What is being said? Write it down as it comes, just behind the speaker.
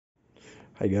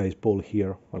Hi guys, Paul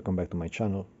here. Welcome back to my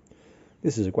channel.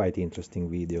 This is a quite interesting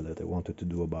video that I wanted to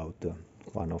do about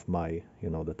one of my,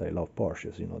 that I love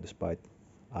Porsches, despite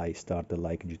I started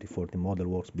like GT40 Model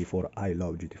Works before I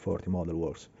love GT40 Model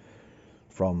Works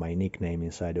from my nickname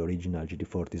inside the original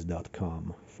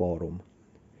GT40s.com forum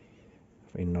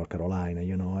in North Carolina,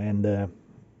 and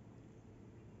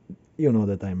you know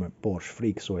that I'm a Porsche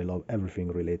freak, so I love everything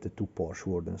related to Porsche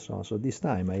world and so on. So this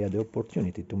time I had the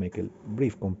opportunity to make a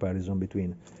brief comparison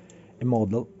between a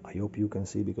model. I hope you can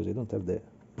see because I don't have the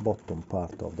bottom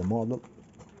part of the model.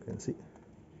 You can see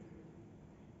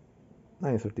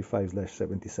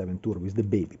 935/77 Turbo is the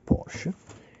baby Porsche,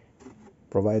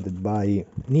 provided by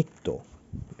Nitto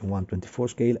in 1/24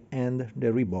 scale, and the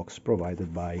Reeboks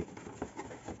provided by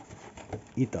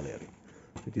Italeri.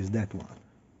 It is that one.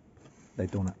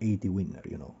 Daytona 80 winner,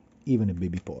 even a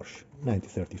baby Porsche.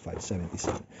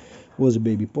 1935/77 was a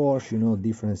baby Porsche,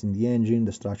 difference in the engine,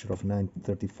 the structure of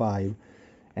 1935,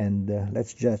 and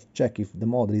let's just check if the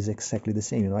model is exactly the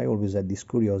same. I always had this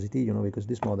curiosity, because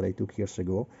this model I took years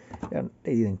ago, and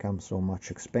they didn't come so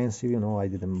much expensive, I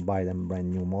didn't buy them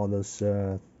brand new models.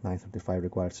 935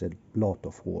 requires a lot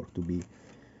of work to be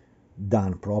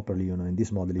done properly, and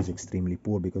this model is extremely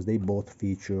poor because they both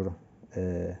feature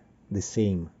the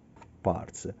same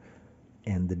parts,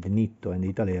 and the nitto and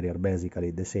the italeri are basically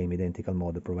the same identical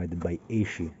model provided by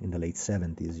esci in the late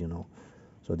 70s,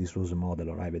 so this was a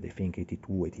model arrived, I think,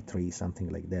 82, 83, something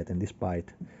like that, and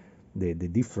despite the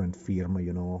different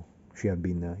firm, she have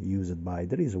been used by,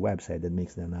 there is a website that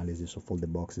makes the analysis of all the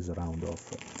boxes around of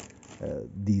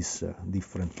these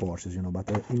different Porsches, but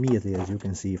immediately, as you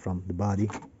can see from the body,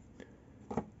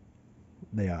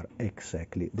 they are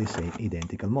exactly the same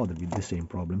identical model with the same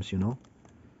problems,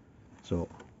 So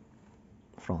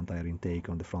front air intake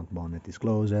on the front bonnet is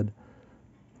closed,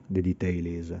 the detail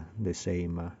is the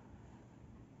same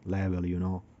level,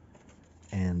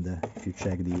 and if you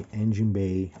check the engine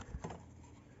bay,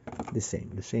 the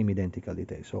same identical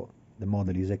detail. So the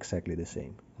model is exactly the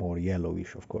same, more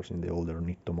yellowish of course in the older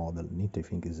Nitto model. Nitto I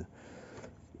think is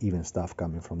even stuff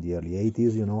coming from the early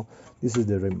 80s, This is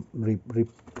the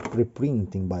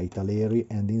reprinting by Italeri,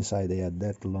 and inside they had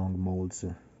that long molds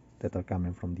that are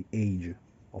coming from the age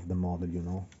of the model,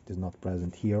 It is not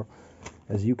present here.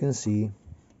 As you can see, it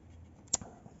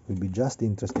will be just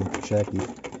interesting to check if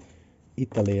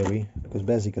Italeri, because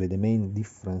basically the main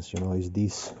difference, is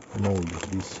this mold,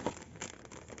 this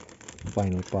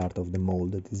final part of the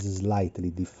mold that is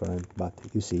slightly different, but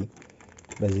you see,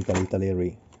 basically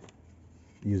Italeri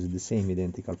uses the same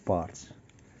identical parts,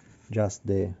 just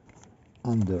the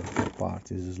under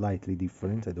part is slightly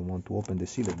different. I don't want to open the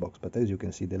sealed box, but as you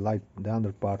can see, the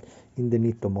under part in the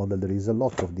Nitto model, there is a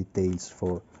lot of details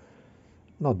for,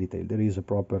 not detail, there is a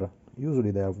proper,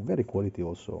 usually they have very quality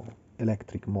also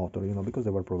electric motor, because they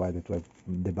were provided to have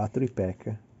the battery pack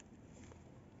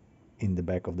in the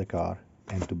back of the car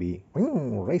and to be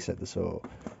raced. So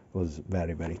it was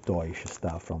very, very toyish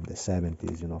stuff from the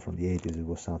 70s, from the 80s. It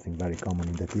was something very common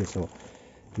in that year. So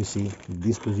you see,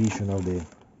 this position of the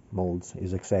molds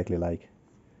is exactly like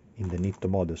in the Nitto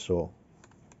model. So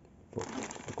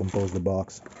to compose the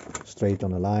box straight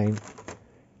on a line,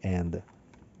 and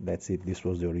that's it. This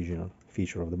was the original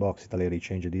feature of the box. Italeri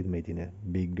changed it, made it in a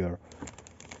bigger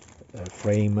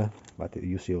frame, but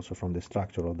you see also from the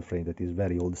structure of the frame that is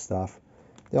very old stuff.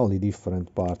 The only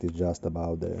different part is just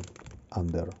about the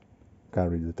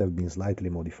undercarriage that have been slightly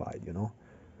modified,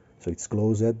 So it's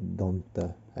closed, don't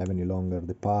have any longer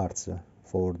the parts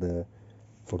for the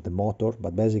motor,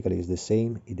 but basically it's the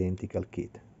same identical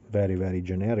kit. Very, very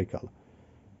generical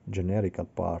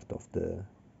part of the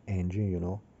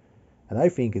engine, And I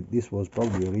think this was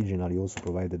probably originally also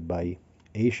provided by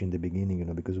esci in the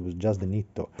beginning, because it was just the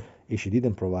Nitto. Esci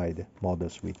didn't provide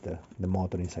models with the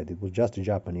motor inside. It was just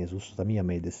Japanese. Also Tamiya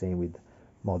made the same with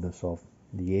models of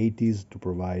the 80s to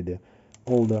provide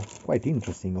all the, quite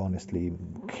interesting honestly,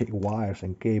 wires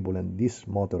and cable, and this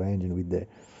motor engine with the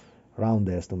round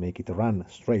S to make it run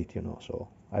straight, So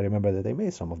I remember that I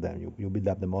made some of them. You build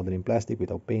up the model in plastic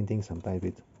without painting, sometimes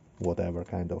with whatever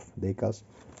kind of decals.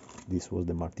 This was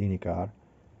the Martini car.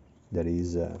 There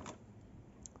is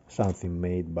something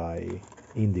made by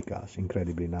Indicas,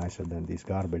 incredibly nicer than this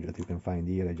garbage that you can find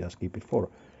here. I just keep it for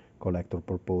collector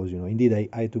purpose, Indeed,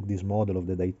 I took this model of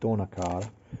the Daytona car.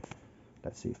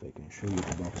 Let's see if I can show you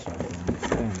the box so I can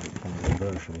understand what kind of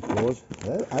version it was.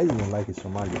 I didn't like it so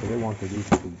much because I wanted it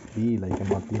to be like a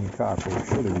Martini car, so I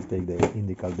surely will take the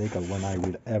Indical decal when I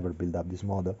will ever build up this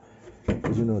model.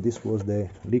 Because this was the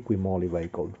liquid moly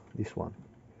vehicle, this one.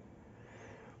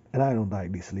 And I don't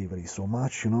like this livery so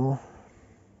much,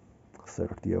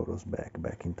 €30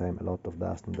 back in time. A lot of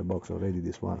dust on the box already.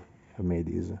 This one have made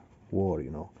this war,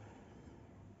 you know.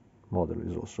 Model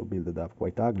is also built up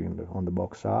quite ugly on the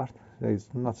box art. It's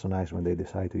not so nice when they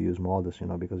decide to use models, you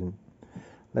know, because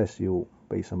unless you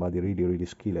pay somebody really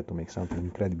skilled to make something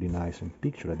incredibly nice and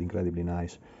picture it incredibly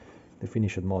nice, the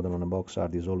finished model on a box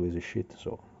art is always a shit,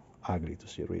 so ugly to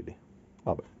see, really.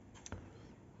 Oh,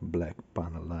 black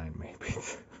panel line maybe.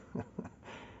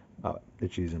 Oh, the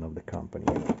choosing of the company,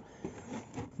 you know.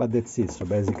 But that's it. So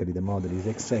basically the model is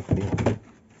exactly an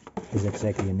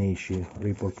esci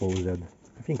repurposed.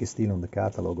 I think it's still on the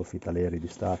catalog of Italeri,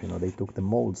 this stuff, you know. They took the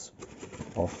molds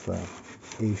of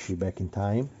esci back in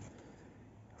time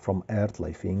from Ertl,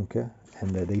 I think,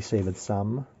 and they saved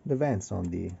some. The vents on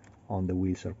the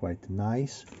wheels are quite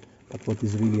nice, but what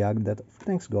is really ugly, that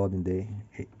thanks God in the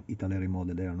Italeri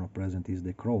model they are not present, is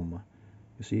the chrome.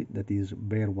 You see, that is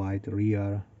bare white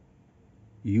rear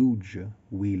huge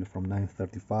wheel from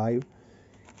 935,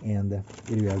 and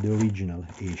here we have the original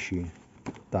esci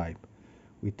type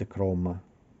with the chrome.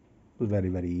 It was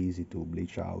very easy to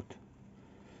bleach out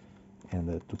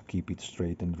and to keep it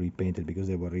straight and repaint it, because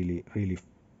they were really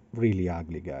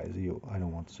ugly, guys. I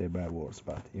don't want to say bad words,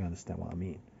 but you understand what I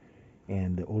mean.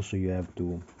 And also you have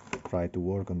to try to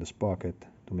work on the sprocket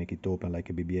to make it open like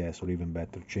a BBS, or even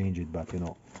better, change it. But you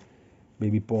know,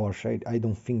 baby Porsche, I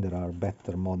don't think there are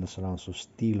better models around. So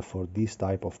still, for this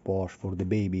type of Porsche, for the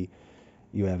baby,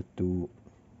 you have to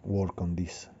work on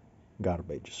this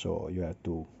garbage. So you have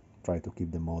to try to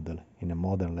keep the model in a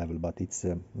modern level, but it's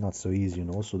not so easy, you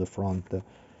know. Also the front,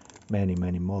 many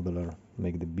modeler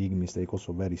make the big mistake,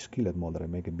 also very skilled modeler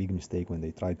make a big mistake when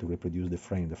they try to reproduce the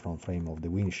front frame of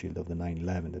the windshield of the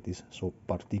 911, that is so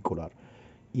particular,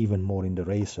 even more in the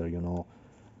racer, you know.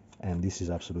 And this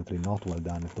is absolutely not well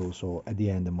done at all. So at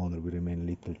the end the model will remain a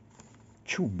little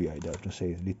chubby, I dare to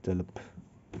say, a little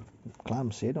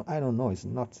clumsy. I don't know, it's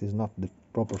not the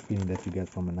proper feeling that you get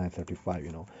from a 935,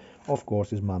 you know. Of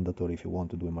course it's mandatory, if you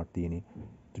want to do a martini,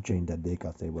 to change that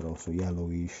decals. They were also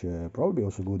yellowish, probably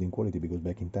also good in quality, because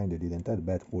back in time they didn't have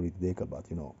bad quality decal, but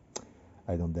you know,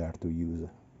 I don't dare to use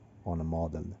on a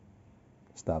model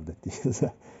stuff that is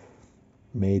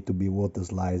made to be water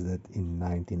sliced in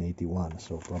 1981,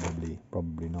 so probably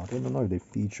not. I don't know if they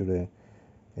feature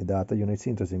a data, you know. It's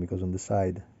interesting because on the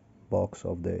side box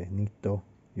of the nitto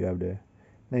you have the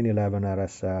 911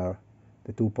 RSR,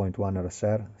 the 2.1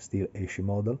 RSR, still esci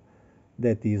model.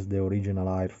 That is the original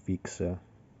Airfix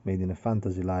made in a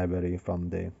fantasy library from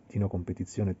the Tino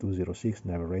Competizione 206,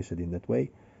 never raced in that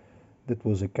way. That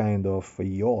was a kind of a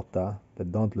Iota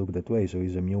that don't look that way, so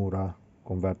it's a Miura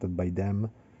converted by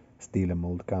them, still a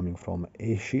mold coming from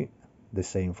esci, the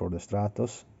same for the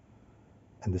Stratos,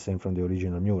 and the same from the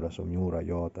original Miura. So Miura,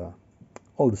 Iota,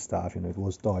 all the stuff, you know. It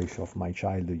was toys of my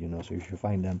childhood, you know. So if you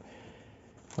find them,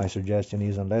 my suggestion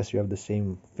is, unless you have the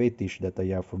same fetish that I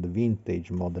have for the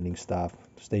vintage modeling stuff,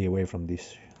 stay away from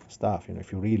this stuff, you know.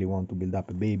 If you really want to build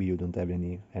up a baby, you don't have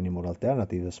any more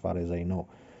alternatives, as far as I know.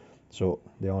 So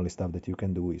the only stuff that you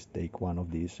can do is take one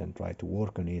of these and try to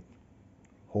work on it,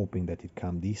 hoping that it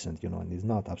come decent, you know. And it's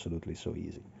not absolutely so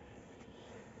easy.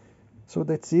 So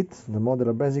that's it. The model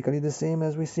are basically the same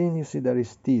as we've seen. You see there is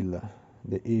still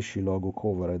the esci logo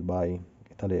covered by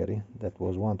Italeri. That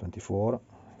was 124. I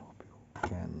hope you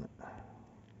can,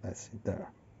 that's it there.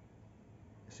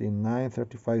 See,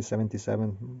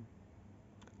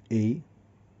 93577A,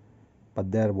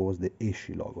 but there was the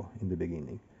esci logo in the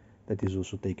beginning. That is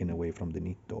also taken away from the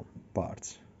nitto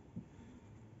parts.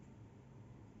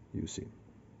 You see,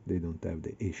 they don't have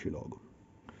the esci logo.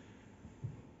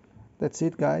 That's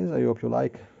it, guys. I hope you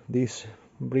like this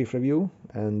brief review,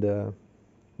 and the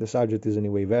subject is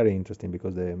anyway very interesting,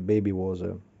 because the baby was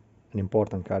an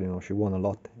important car, you know. She won a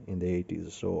lot in the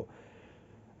 80s, so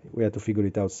we had to figure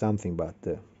it out something. But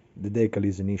the decal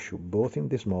is an issue, both in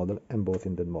this model and both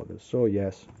in that model. So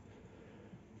yes,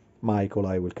 Michael,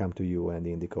 I will come to you and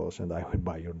in the course, and I will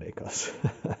buy your decals.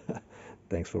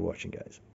 Thanks for watching, guys.